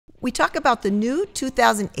We talk about the new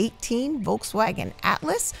 2018 Volkswagen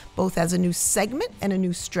Atlas, both as a new segment and a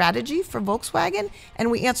new strategy for Volkswagen,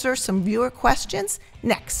 and we answer some viewer questions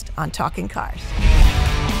next on Talking Cars.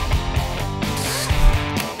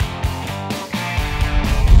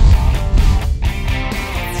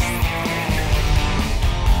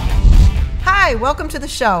 Hi, welcome to the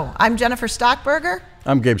show. I'm Jennifer Stockberger.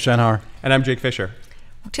 I'm Gabe Schenhauer. And I'm Jake Fisher.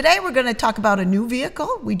 Today we're going to talk about a new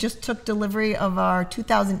vehicle. We just took delivery of our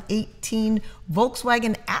 2018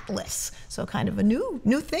 Volkswagen Atlas. So kind of a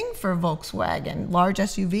new thing for Volkswagen. Large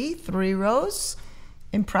SUV, 3 rows.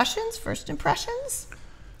 Impressions, first impressions?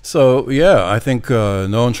 So yeah, I think no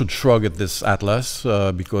one should shrug at this Atlas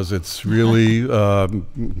because it's really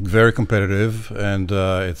very competitive, and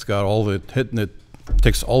it's got all the it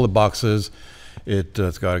ticks all the boxes.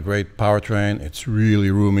 It's got a great powertrain. It's really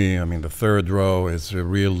roomy. I mean, the third row is a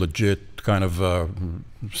real legit kind of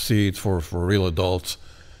seat for real adults.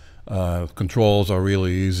 Controls are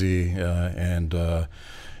really easy, and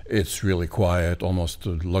it's really quiet, almost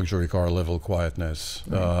a luxury car level quietness.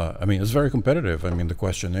 Right. I mean, it's very competitive. I mean, the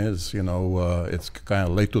question is, you know, it's kind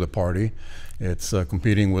of late to the party. It's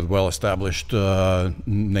competing with well-established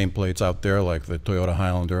nameplates out there like the Toyota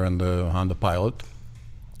Highlander and the Honda Pilot,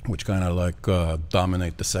 which kind of like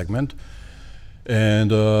dominate the segment. And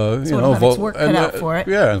you know, its work cut out for it.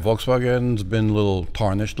 Yeah, and Volkswagen's been a little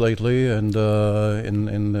tarnished lately, and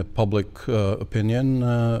in the public opinion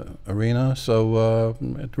arena. So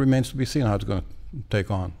it remains to be seen how it's going to take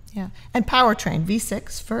on. Yeah, and powertrain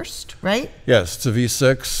V6 first, right? Yes, it's a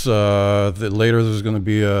V6. Later there's going to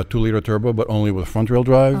be a 2-liter turbo, but only with front-wheel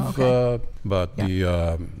drive. Oh, okay. But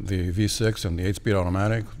yeah, the V6 and the 8-speed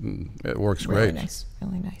automatic, it works really great. Nice,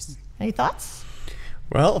 really nice. Any thoughts?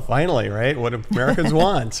 Well, finally, right? What Americans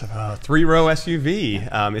want, 3-row SUV.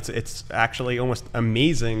 It's actually almost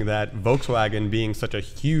amazing that Volkswagen, being such a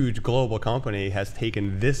huge global company, has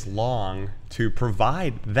taken this long to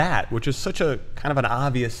provide that, which is such a kind of an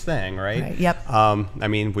obvious thing, right? Yep. I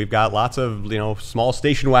mean, we've got lots of small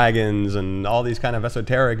station wagons and all these kind of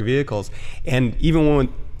esoteric vehicles, and even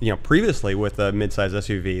when previously with a midsize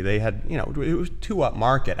SUV, they had it was 2-up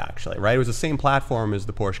market actually, right? It was the same platform as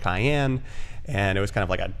the Porsche Cayenne. And it was kind of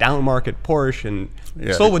like a down market Porsche,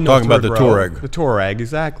 and sold with no talking about the Touareg. The Touareg,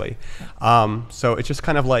 exactly. So it's just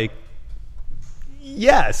kind of like,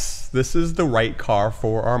 yes, this is the right car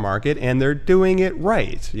for our market, and they're doing it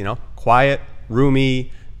right. Quiet,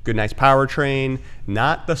 roomy, good, nice powertrain.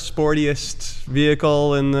 Not the sportiest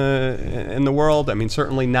vehicle in the world. I mean,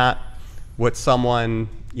 certainly not what someone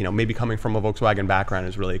maybe coming from a Volkswagen background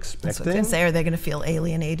is really expecting. That's what I was going to say. Are they going to feel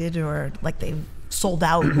alienated or like they've sold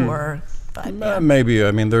out or? But, yeah. Maybe.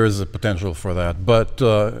 I mean, there is a potential for that. But,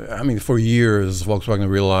 I mean, for years, Volkswagen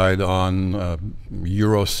relied on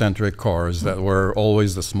Euro-centric cars that were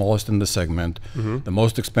always the smallest in the segment, the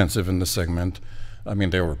most expensive in the segment. I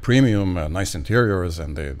mean, they were premium, nice interiors,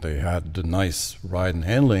 and they had the nice ride and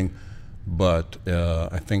handling. But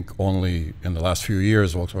I think only in the last few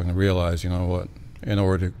years, Volkswagen realized, you know what, in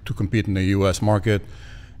order to compete in the U.S. market,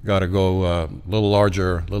 got to go a little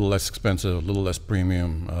larger, a little less expensive, a little less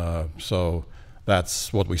premium. So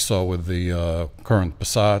that's what we saw with the current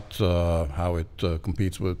Passat, how it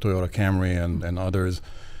competes with Toyota Camry and others,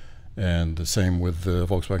 and the same with the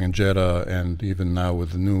Volkswagen Jetta, and even now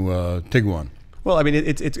with the new Tiguan. Well, I mean,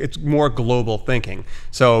 it's more global thinking.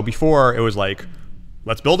 So before it was like,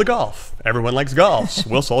 let's build a Golf. Everyone likes Golfs.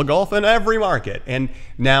 We'll sell a Golf in every market. And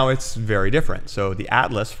now it's very different. So the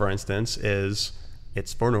Atlas, for instance,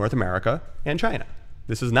 it's for North America and China.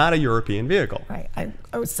 This is not a European vehicle. Right.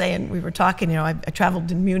 I was saying, we were talking, I traveled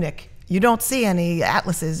in Munich. You don't see any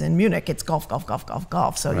Atlases in Munich. It's Golf, Golf, Golf, Golf,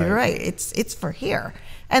 Golf. So You're right. It's for here.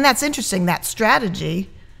 And that's interesting, that strategy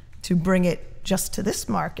to bring it just to this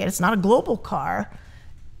market. It's not a global car.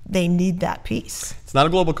 They need that piece. It's not a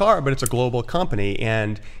global car, but it's a global company.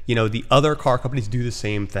 And, the other car companies do the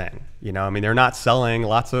same thing. I mean, they're not selling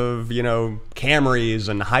lots of, Camrys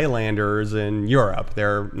and Highlanders in Europe.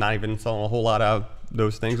 They're not even selling a whole lot of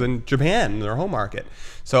those things in Japan, their home market.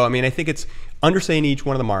 So, I mean, I think it's understanding each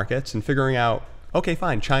one of the markets and figuring out, okay,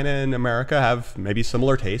 fine, China and America have maybe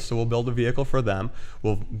similar tastes, so we'll build a vehicle for them.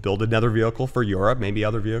 We'll build another vehicle for Europe, maybe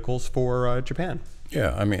other vehicles for Japan.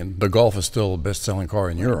 Yeah, I mean, the Golf is still the best-selling car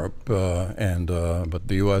in Europe, but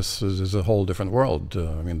the U.S. is a whole different world.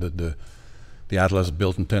 I mean, the Atlas is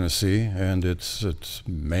built in Tennessee, and it's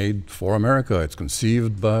made for America. It's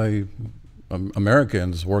conceived by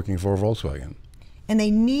Americans working for Volkswagen. And they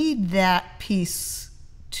need that piece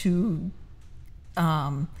to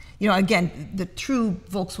You know, again, the true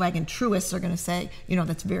Volkswagen truists are going to say, you know,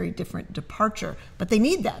 that's a very different departure, but they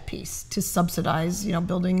need that piece to subsidize, you know,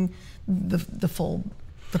 building the full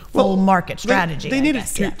market strategy. They need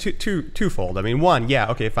it twofold. I mean, one,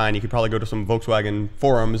 yeah, okay, fine. You could probably go to some Volkswagen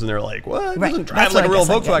forums and they're like, "What? It doesn't drive like a real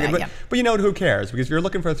Volkswagen." But you know, who cares? Because if you're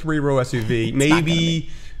looking for a 3-row SUV,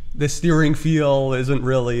 maybe the steering feel isn't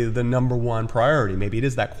really the #1 priority. Maybe it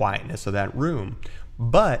is that quietness of that room.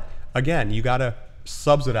 But again, you got to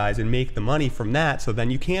subsidize and make the money from that, so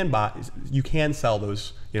then you can sell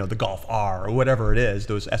those, you know, the Golf R or whatever it is,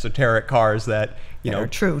 those esoteric cars that are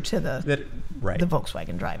true to the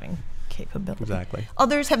Volkswagen driving capability. Exactly.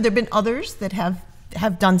 Have there been others that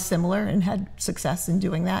have done similar and had success in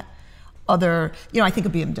doing that? I think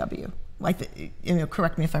of BMW.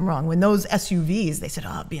 Correct me if I'm wrong. When those SUVs, they said,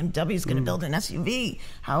 "Oh, BMW is going to build an SUV.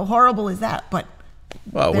 How horrible is that?" But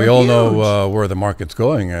well, we all know where the market's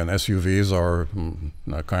going, and SUVs are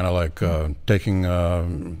kind of like taking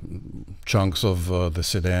chunks of the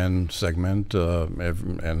sedan segment,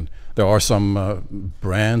 and there are some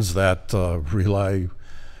brands that rely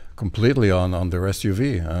completely on their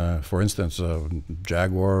SUV. For instance,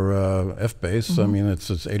 Jaguar F-Pace. I mean, it's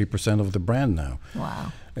 80% of the brand now.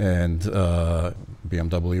 Wow. And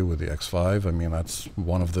BMW with the X5. I mean, that's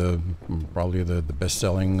one of probably the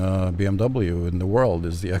best-selling BMW in the world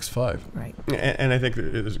is the X5. Right. And I think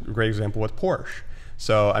it's a great example with Porsche.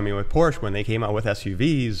 So, I mean, with Porsche, when they came out with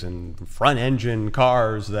SUVs and front-engine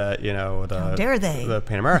cars that, how dare they? The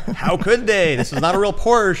Panamera, how could they? This is not a real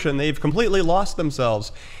Porsche, and they've completely lost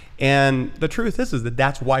themselves. And the truth is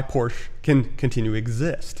that's why Porsche can continue to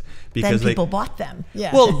exist. Because then people bought them.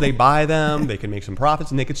 Yeah. Well, they buy them, they can make some profits,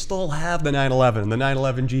 and they could still have the 911, the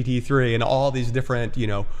 911 GT3, and all these different,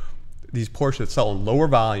 these Porsche that sell in lower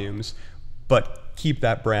volumes, but keep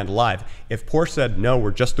that brand alive. If Porsche said, "No,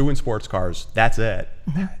 we're just doing sports cars, that's it,"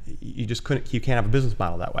 you can't have a business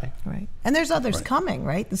model that way. Right. And there's others coming,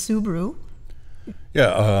 right? The Subaru.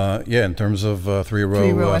 Yeah, in terms of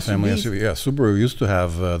 3-row family SUV. Yeah, Subaru used to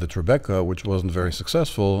have the Tribeca, which wasn't very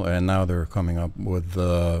successful, and now they're coming up with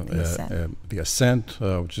the Ascent,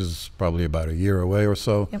 which is probably about a year away or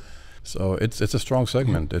so. Yep. So it's a strong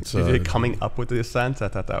segment. Is it coming up with the Ascent? I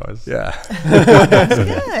thought that was... Yeah. That's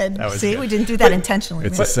good. See, we didn't do that intentionally.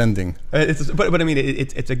 It's ascending. But I mean,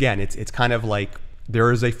 it's kind of like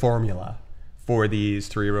there is a formula for these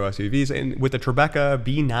 3-row SUVs. And with the Tribeca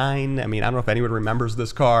B9, I mean, I don't know if anyone remembers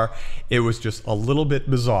this car. It was just a little bit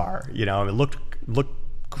bizarre. It looked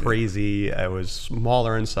crazy. It was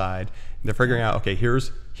smaller inside. They're figuring out, okay,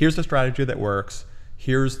 here's the strategy that works.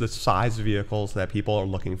 Here's the size of vehicles that people are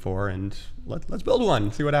looking for, and let's build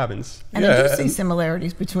one, see what happens. And I do see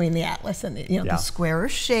similarities between the Atlas and the squarer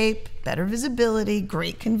shape, better visibility,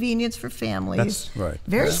 great convenience for families. That's right.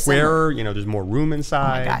 Very square. There's more room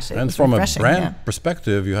inside. Oh my gosh, and from a brand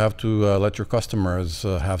perspective, you have to let your customers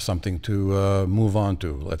have something to move on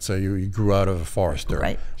to. Let's say you grew out of a Forester.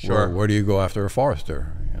 Right. Sure. Where do you go after a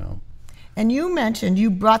Forester? And you mentioned you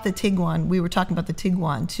brought the Tiguan. We were talking about the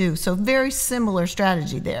Tiguan too. So very similar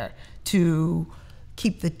strategy there to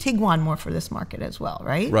keep the Tiguan more for this market as well,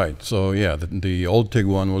 right? Right. So yeah, the old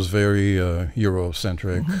Tiguan was very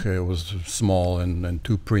Eurocentric. It was small and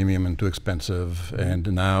too premium and too expensive.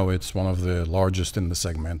 And now it's one of the largest in the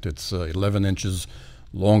segment. It's 11 inches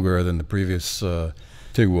longer than the previous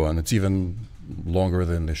Tiguan. It's even longer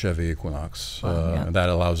than the Chevy Equinox. And that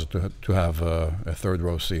allows it to have a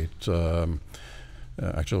 3rd-row seat.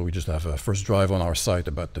 Actually, we just have a first drive on our site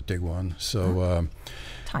about the Tiguan. So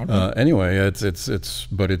anyway,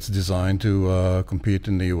 it's designed to compete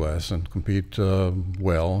in the U.S. and compete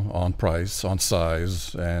well on price, on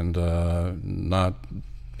size, and not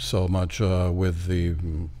so much for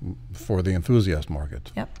the enthusiast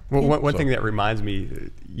market. Yep. Well, one thing that reminds me,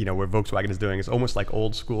 what Volkswagen is doing is almost like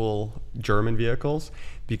old school German vehicles,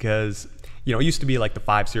 because it used to be like the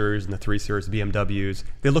 5 Series and the 3 Series BMWs.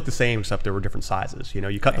 They look the same except there were different sizes.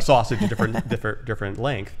 You cut the sausage a different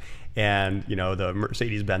length, and the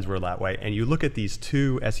Mercedes-Benz were that way. And you look at these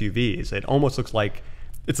two SUVs, it almost looks like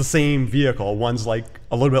it's the same vehicle. One's like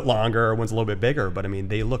a little bit longer, one's a little bit bigger, but I mean,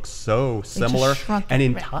 they look so similar. And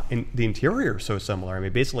in the interior is so similar. I mean,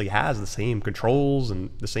 it basically has the same controls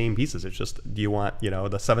and the same pieces. It's just, do you want, the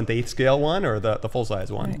 7/8 scale one or the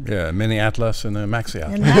full-size one? Right. Yeah, Mini Atlas and a Maxi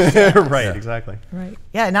Atlas. Right, yeah. Exactly. Right.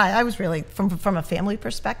 Yeah, and I was really, from a family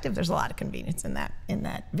perspective, there's a lot of convenience in that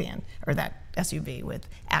van, or that SUV with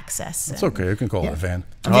access. It's okay, you can call it a van.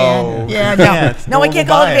 Oh, yeah, no, I can't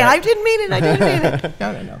call it a van. I didn't mean it.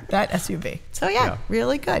 No, that SUV. So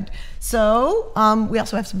really good. So we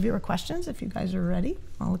also have some viewer questions if you guys are ready.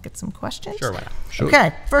 I'll look at some questions. Sure, why not? Sure.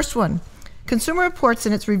 Okay, first one Consumer Reports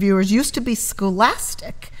and its reviewers used to be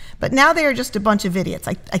scholastic, but now they are just a bunch of idiots.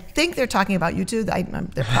 I think they're talking about you too.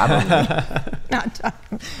 They're probably not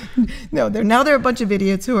talking. No, they're a bunch of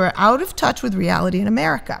idiots who are out of touch with reality in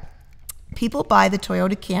America. People buy the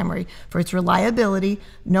Toyota Camry for its reliability,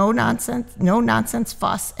 no nonsense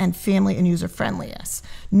fuss, and family and user friendliness.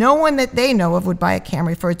 No one that they know of would buy a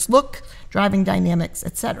Camry for its look, driving dynamics,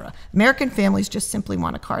 etc. American families just simply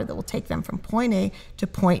want a car that will take them from point A to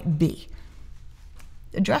point B.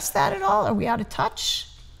 Address that at all? Are we out of touch?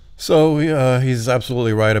 So he's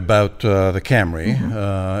absolutely right about the Camry,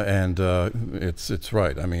 and it's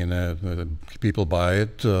right. I mean, people buy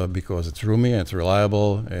it because it's roomy, it's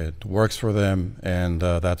reliable, it works for them, and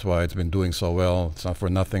that's why it's been doing so well. It's not for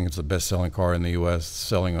nothing. It's the best-selling car in the U.S.,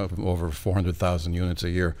 selling over 400,000 units a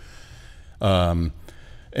year.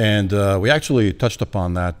 And we actually touched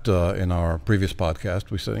upon that in our previous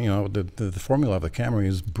podcast. We said, you know, the formula of the Camry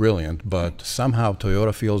is brilliant, but somehow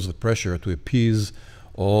Toyota feels the pressure to appease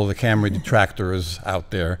all the Camry detractors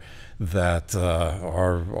out there that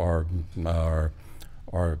are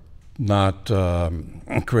not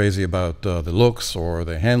crazy about the looks or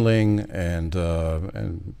the handling, and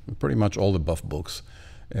pretty much all the buff books.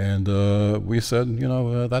 And we said, you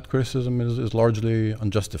know, that criticism is largely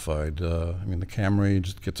unjustified. I mean, the Camry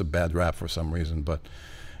just gets a bad rap for some reason, but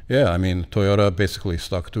yeah, I mean, Toyota basically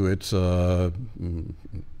stuck to its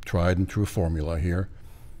tried and true formula here.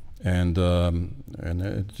 And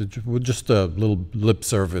it was just a little lip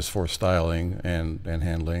service for styling and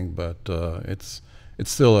handling, but it's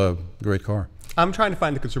still a great car. I'm trying to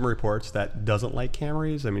find the Consumer Reports that doesn't like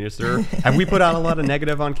Camrys. I mean, have we put out a lot of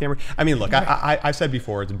negative on Camry? I mean, look, I said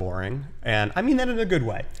before it's boring, and I mean that in a good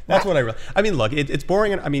way. That's what I mean, look, it's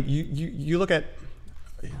boring, and I mean, you look at,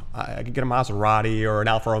 I could get a Maserati or an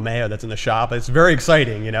Alfa Romeo that's in the shop. It's very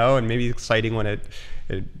exciting, you know, and maybe exciting when it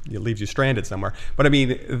leaves you stranded somewhere. But I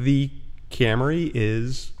mean, the Camry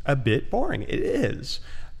is a bit boring. It is.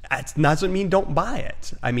 It doesn't mean don't buy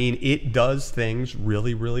it. I mean, it does things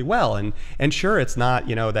really, really well. And sure, it's not,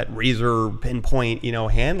 you know, that razor pinpoint, you know,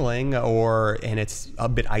 handling, and it's a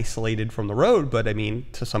bit isolated from the road. But I mean,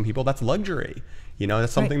 to some people, that's luxury. You know,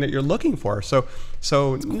 that's something that you're looking for. So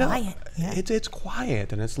it's quiet. Yeah. It's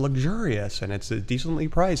quiet, and it's luxurious, and it's decently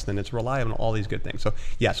priced, and it's reliable, and all these good things. So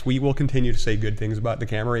yes, we will continue to say good things about the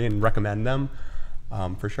Camry and recommend them.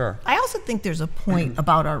 For sure. I also think there's a point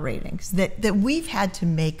about our ratings that we've had to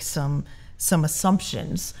make some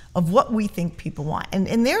assumptions of what we think people want.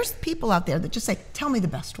 And there's people out there that just say, tell me the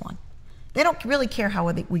best one. They don't really care how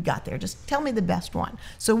we got there. Just tell me the best one.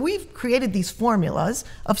 So we've created these formulas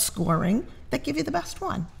of scoring that give you the best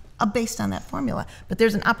one based on that formula. But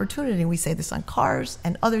there's an opportunity, and we say this on cars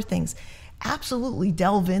and other things, absolutely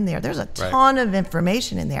delve in there. There's a ton of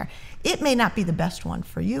information in there. It may not be the best one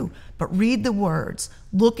for you, but read the words,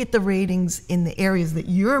 look at the ratings in the areas that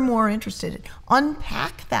you're more interested in,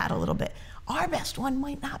 unpack that a little bit. Our best one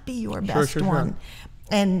might not be your best one.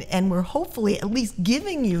 And we're hopefully at least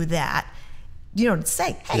giving you that, you know, to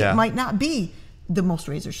say, hey, it might not be the most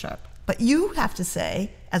razor sharp, but you have to say,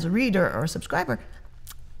 as a reader or a subscriber,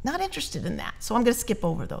 not interested in that. So I'm going to skip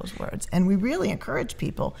over those words. And we really encourage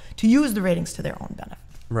people to use the ratings to their own benefit.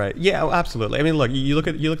 Right. Yeah, absolutely. I mean, look, you look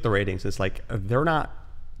at the ratings. It's like they're not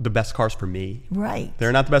the best cars for me. Right.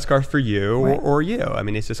 They're not the best cars for you or you. I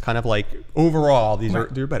mean, it's just kind of like overall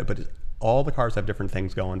they're better. But all the cars have different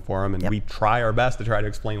things going for them, and we try our best to try to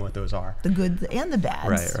explain what those are. The good and the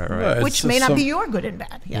bads. Right. Which may not be your good and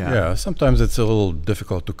bad. Yeah. Sometimes it's a little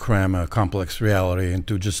difficult to cram a complex reality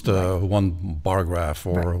into just one bar graph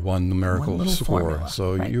or one numerical score. Formula.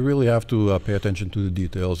 So you really have to pay attention to the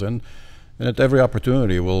details, and at every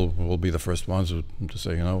opportunity we'll be the first ones to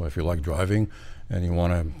say, you know, if you like driving and you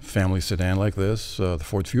want a family sedan like this, the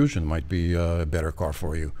Ford Fusion might be a better car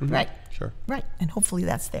for you. Right. Sure. Right. And hopefully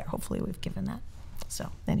that's there. Hopefully we've given that.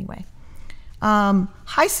 So anyway.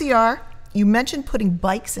 Hi, CR. You mentioned putting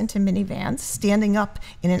bikes into minivans, standing up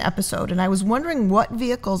in an episode, and I was wondering what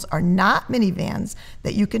vehicles are not minivans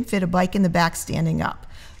that you can fit a bike in the back standing up.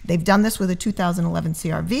 They've done this with a 2011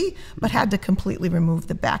 CR-V, but had to completely remove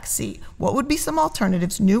the back seat. What would be some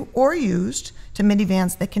alternatives, new or used, to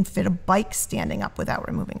minivans that can fit a bike standing up without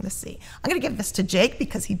removing the seat? I'm going to give this to Jake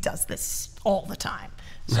because he does this all the time.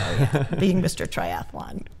 So, being Mr.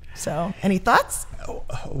 Triathlon. So, any thoughts?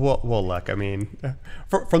 Well, look, I mean,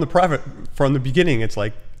 from the beginning, it's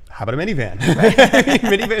like, how about a minivan? Right.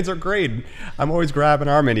 Minivans are great. I'm always grabbing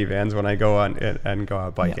our minivans when I go on and go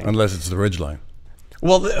out biking. Unless it's the Ridgeline.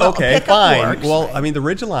 Well, okay, fine. Works, well, I mean, the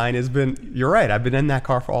Ridgeline has been, you're right, I've been in that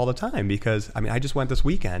car for all the time because, I mean, I just went this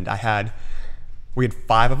weekend. I had We had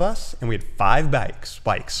 5 of us, and we had 5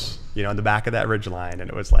 bikes, you know, in the back of that Ridgeline, and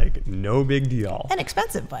it was like no big deal. And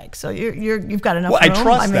expensive bikes, so you've got enough Well, room. I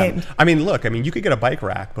trust them. I mean, look, I mean, you could get a bike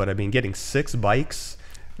rack, but I mean, getting 6 bikes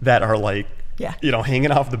that are like, Yeah. you know,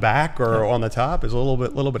 hanging off the back or on the top is a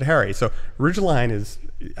little bit hairy. So Ridgeline is,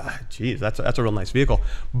 geez, that's a real nice vehicle.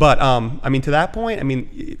 But I mean, to that point, I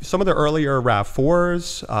mean, some of the earlier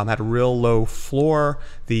RAV4s had a real low floor.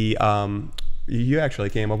 The you actually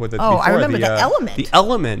came up with it. Oh, before. I remember the Element. The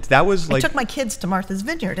Element, that was like, I took my kids to Martha's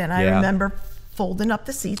Vineyard, and I remember folding up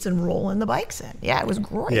the seats and rolling the bikes in. Yeah, it was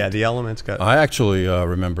great. yeah, the Element's got. I actually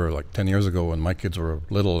remember like 10 years ago when my kids were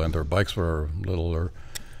little and their bikes were littler.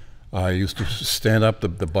 I used to stand up the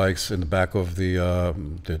bikes in the back of the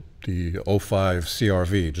 05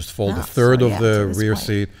 CRV, just fold a third of the rear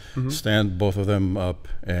seat, stand both of them up,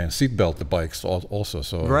 and seat belt the bikes also,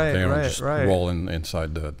 so they don't just roll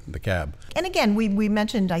inside the cab. And again, we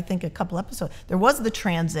mentioned, I think, a couple episodes, there was the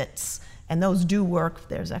Transits, and those do work.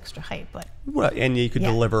 There's extra height, but Well, and you could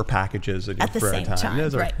deliver packages at at the for same a time. time,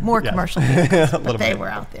 right? More commercial vehicles, but they bit. were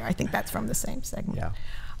out there. I think that's from the same segment.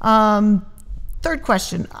 Yeah. Third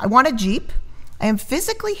question, I want a Jeep. I am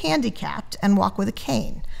physically handicapped and walk with a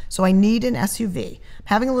cane, so I need an SUV. I'm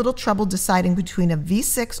having a little trouble deciding between a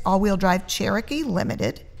V6 all-wheel drive Cherokee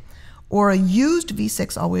Limited or a used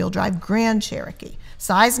V6 all-wheel drive Grand Cherokee.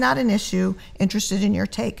 Size not an issue, interested in your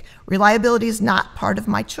take. Reliability is not part of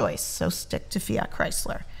my choice, so stick to Fiat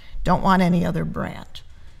Chrysler. Don't want any other brand.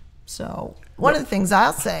 So one of the things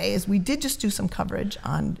I'll say is we did just do some coverage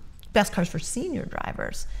on best cars for senior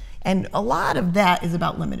drivers. And a lot of that is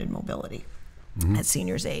about limited mobility at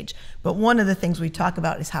seniors' age. But one of the things we talk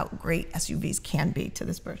about is how great SUVs can be to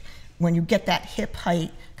this person. When you get that hip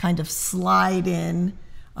height kind of slide in,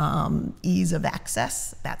 ease of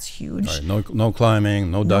access, that's huge. Right, no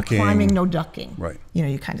climbing, no ducking. No climbing, no ducking. Right. You know,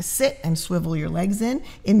 you kind of sit and swivel your legs in.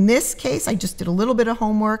 In this case, I just did a little bit of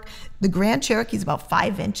homework. The Grand Cherokee is about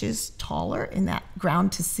 5 inches taller in that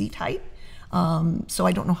ground to seat height. So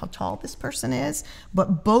I don't know how tall this person is,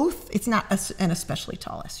 but both, it's not an especially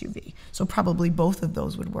tall SUV. So probably both of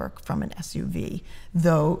those would work from an SUV,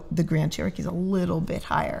 though the Grand Cherokee is a little bit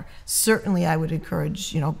higher. Certainly I would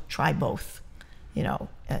encourage, you know, try both, you know,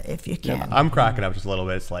 if you can. Yeah, I'm cracking up just a little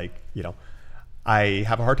bit. It's like, you know, I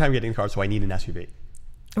have a hard time getting cars, so I need an SUV.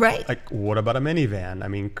 Right. Like, what about a minivan? I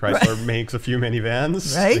mean, Chrysler makes a few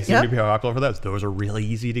minivans. Right. They seem to be popular for those. Those are really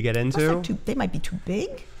easy to get into. They might be too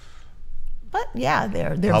big. But yeah,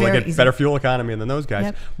 they're Probably very get easy. better fuel economy than those guys.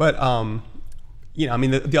 Yep. But you know, I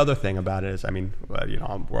mean, the other thing about it is, I mean, you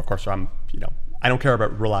know, of course, you know, I don't care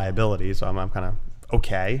about reliability, so I'm kind of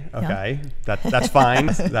okay. That's fine.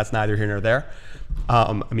 That's neither here nor there.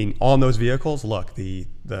 I mean, on those vehicles, look, the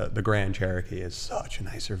Grand Cherokee is such a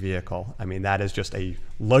nicer vehicle. I mean, that is just a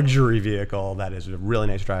luxury vehicle that is really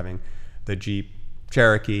nice driving. The Jeep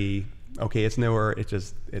Cherokee, okay, it's newer.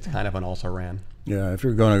 It's kind of an also-ran. Yeah, if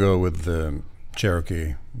you're going to go with the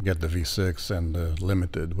Cherokee, get the V6 and the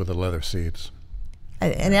Limited with the leather seats.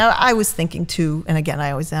 And I was thinking too, and again, I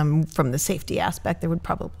always am from the safety aspect, there would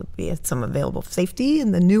probably be some available safety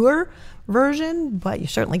in the newer version, but you're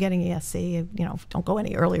certainly getting ESC, you know, don't go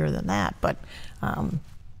any earlier than that. But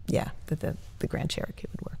yeah, the Grand Cherokee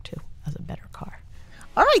would work too as a better car.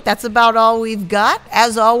 All right, that's about all we've got.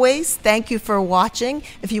 As always, thank you for watching.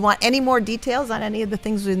 If you want any more details on any of the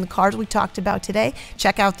things in the cars we talked about today,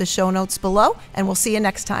 check out the show notes below, and we'll see you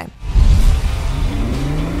next time.